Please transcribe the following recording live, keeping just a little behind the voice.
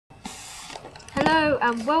Hello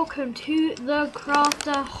and welcome to the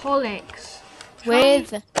Craftaholics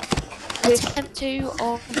with attempt 2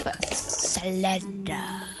 of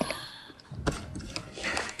Slender.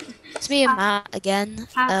 It's me and Matt again.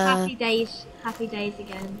 Happy days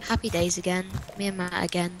again. Happy days again. Me and Matt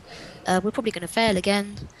again. We're probably going to fail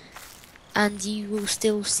again. And you will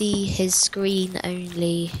still see his screen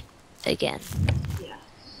only again. Yes.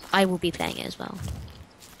 I will be playing it as well.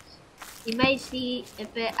 You may see a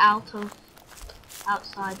bit outside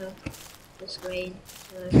of the screen.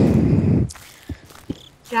 So.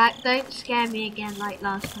 Jack, don't scare me again like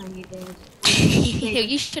last time you did.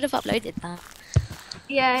 You should have uploaded that.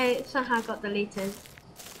 Yeah, it somehow got deleted.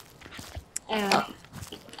 Anyway.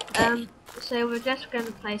 Okay. So we're just going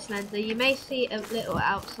to play Slender. You may see a little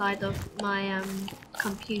outside of my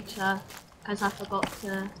computer because I forgot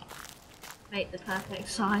to make the perfect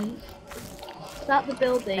size. Is that the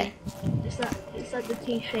building? Is that the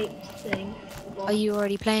T-shaped thing? Are you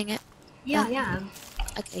already playing it? Yeah, I am.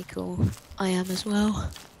 Okay, cool. I am as well.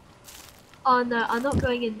 Oh no, I'm not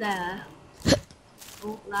going in there.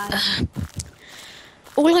 Oh, lag.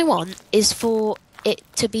 All I want is for it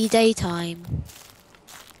to be daytime.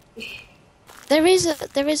 There is a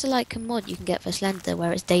like a mod you can get for Slender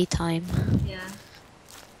where it's daytime. Yeah.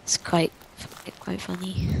 It's quite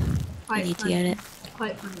funny. I need to get it.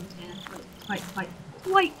 Quite funny, yeah. Quite funny.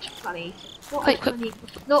 Not Quite as funny.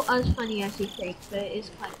 Not as funny as you think, but it is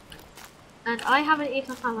quite. And I haven't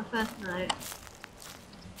even found my first note.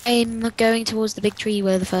 I'm going towards the big tree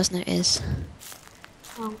where the first note is.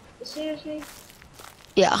 Oh, seriously?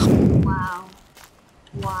 Yeah. Wow.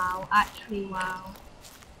 Wow. Actually, wow.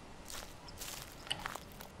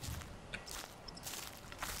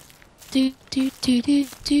 I think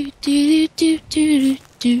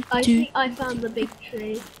I found the big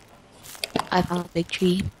tree. I found the big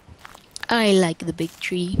tree. I like the big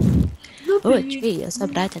tree. Oh, a tree. It's so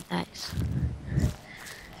bright and nice.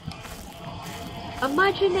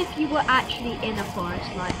 Imagine if you were actually in a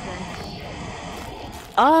forest like this.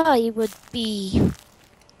 I would be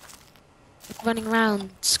running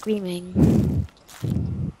around screaming.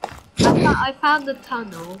 I found the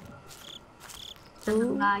tunnel. And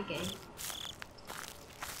I'm lagging.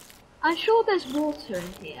 I'm sure there's water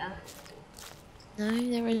in here. No,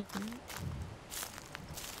 there isn't.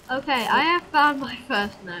 Okay, I have found my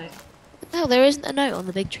first note. No, there isn't a note on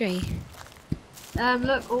the big tree.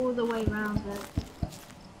 Look all the way around it.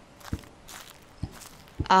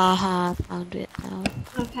 Aha, found it now.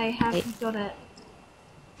 Okay, have you got it?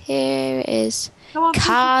 Here it is. Come on,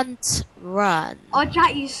 Can't run. Oh,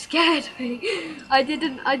 Jack, you scared me. I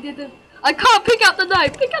didn't. I can't pick up the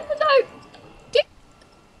note. Pick up the note.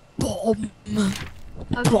 Bomb.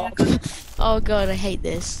 Okay, Bomb. Oh god, I hate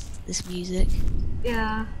this music.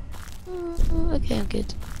 Yeah. Okay, I'm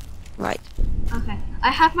good. Right. Okay,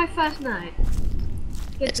 I have my first note.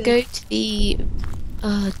 Let's go to the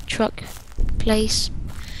truck place.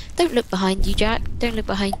 Don't look behind you, Jack. Don't look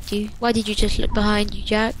behind you. Why did you just look behind you,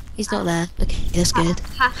 Jack? He's not there. Okay, that's good.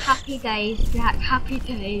 Happy days, Jack. Happy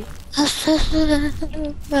days. I'm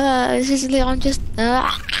just.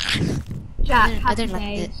 Jack, I don't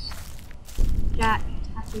like it. Jack,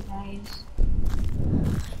 happy days.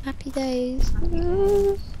 Happy days. Happy days.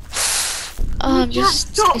 Oh, I'm Jack,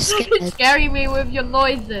 just stop so scared. scaring me with your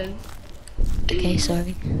noises. Okay,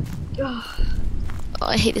 sorry. Oh,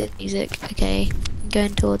 I hate the music. Okay, I'm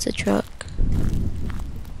going towards a truck.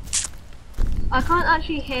 I can't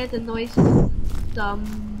actually hear the noises. Dum.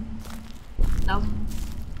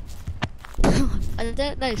 I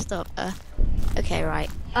don't know. Stop. Okay, right.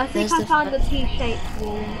 I think I found the T-shaped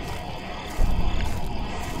wall.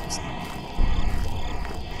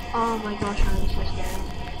 Oh my gosh, I'm so scared.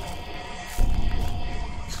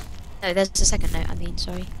 No, there's a second note. I mean,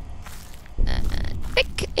 sorry.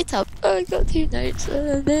 Pick it up. Oh, I got 2 notes.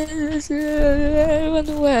 Run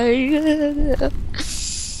away.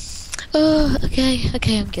 Oh,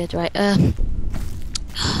 okay, I'm good. Right.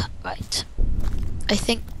 Right. I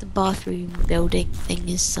think the bathroom building thing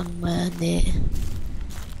is somewhere near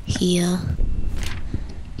here.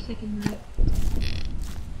 Second note.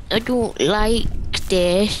 I don't like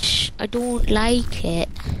this. I don't like it.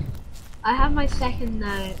 I have my second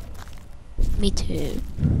note. Me too.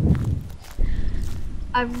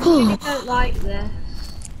 I really don't like this.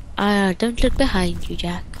 Don't look behind you,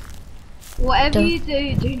 Jack. Whatever you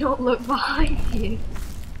do, do not look behind you.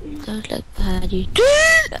 Don't look behind you.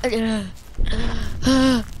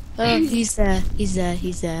 Oh, he's there.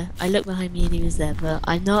 I looked behind me and he was there, but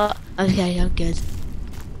I'm not. Okay, I'm good.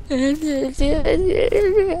 He's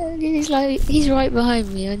right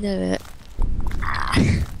behind me, I know it.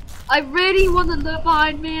 I really want to look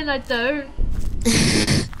behind me and I don't.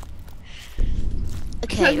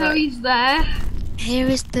 Okay, I know right. he's there. Here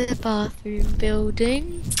is the bathroom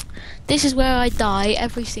building. This is where I die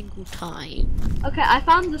every single time. Okay, I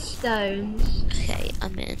found the stones. Okay,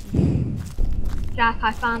 I'm in. Jack,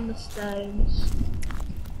 I found the stones.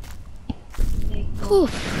 Whew.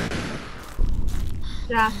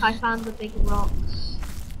 Jack, I found the big rocks.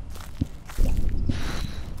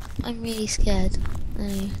 I'm really scared. No,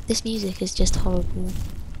 this music is just horrible.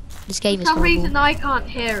 This game For is some horrible. reason I can't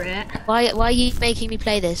hear it. Why are you making me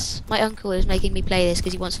play this? My uncle is making me play this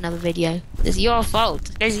because he wants another video. It's your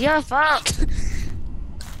fault. It's your fault.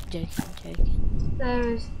 I'm joking. There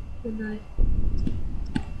is the note.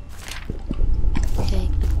 Okay.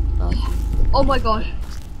 Oh my gosh.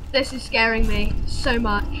 This is scaring me so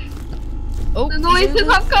much. Oh, The noises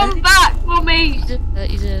have come back for me.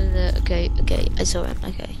 Okay, I saw him.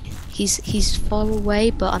 Okay. He's far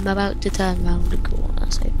away, but I'm about to turn around the corner,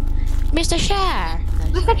 so Mr. Chair!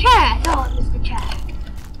 No, Mr. Chair! No, Mr. Chair.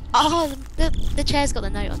 oh, the chair's got the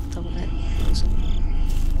note on top of it. Awesome.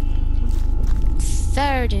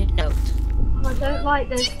 Third note. I don't like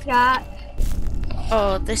this, Jack.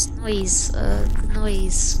 Oh, this noise. The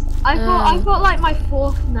noise. I got like my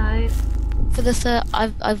fourth note. For the third,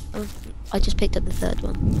 I just picked up the third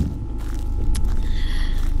one.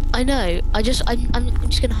 I know. I'm just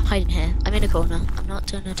gonna hide in here. I'm in a corner. I'm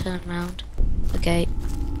not gonna turn around. Okay.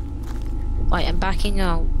 Right, I'm backing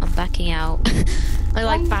out. I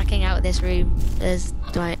like backing out of this room.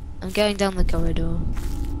 Right, I'm going down the corridor.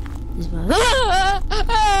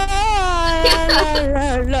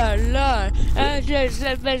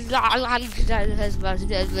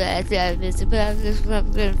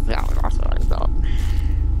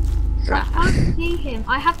 I can't see him.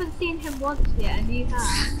 I haven't seen him once yet, and you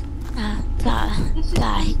have. This is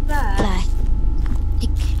unfair.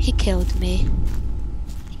 He killed me.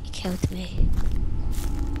 He killed me.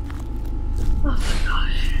 Oh my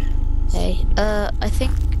gosh. Okay, I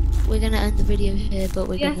think we're gonna end the video here, but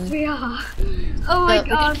we're Yes, gonna... we are. Oh my We're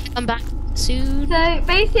god. gonna come back soon. So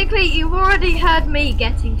basically, you've already heard me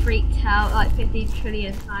getting freaked out like 50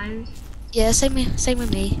 trillion times. Yeah, same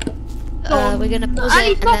with me. We're gonna pause And it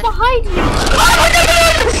he's and got then... behind you.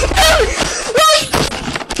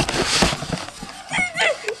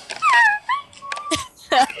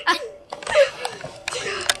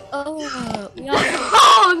 Oh,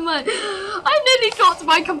 Oh my! I nearly dropped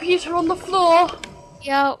my computer on the floor.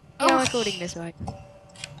 yeah, we are recording this, right?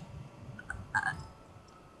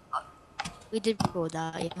 We did record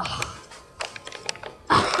that, yeah.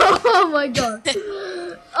 Oh my god!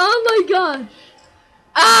 Oh my god!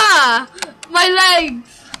 Ah! My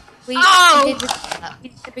legs! We Ow!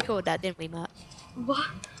 did record that, didn't we, Matt? What?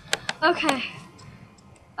 Okay.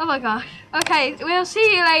 Oh my gosh. Okay, we'll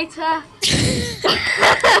see you later.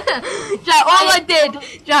 Jack, all I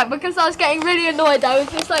did, Jack, because I was getting really annoyed, I was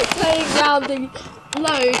just like playing around the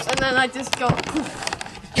loads and then I just got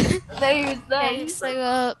there he was there. Okay,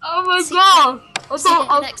 so, Oh my see god! you in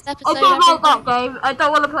the next episode, I don't want everyone. that game. I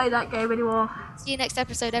don't want to play that game anymore. See you next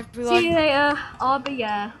episode, everyone. See you later. I'll be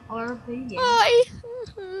here. I'll be here. Bye.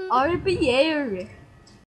 I'll be here.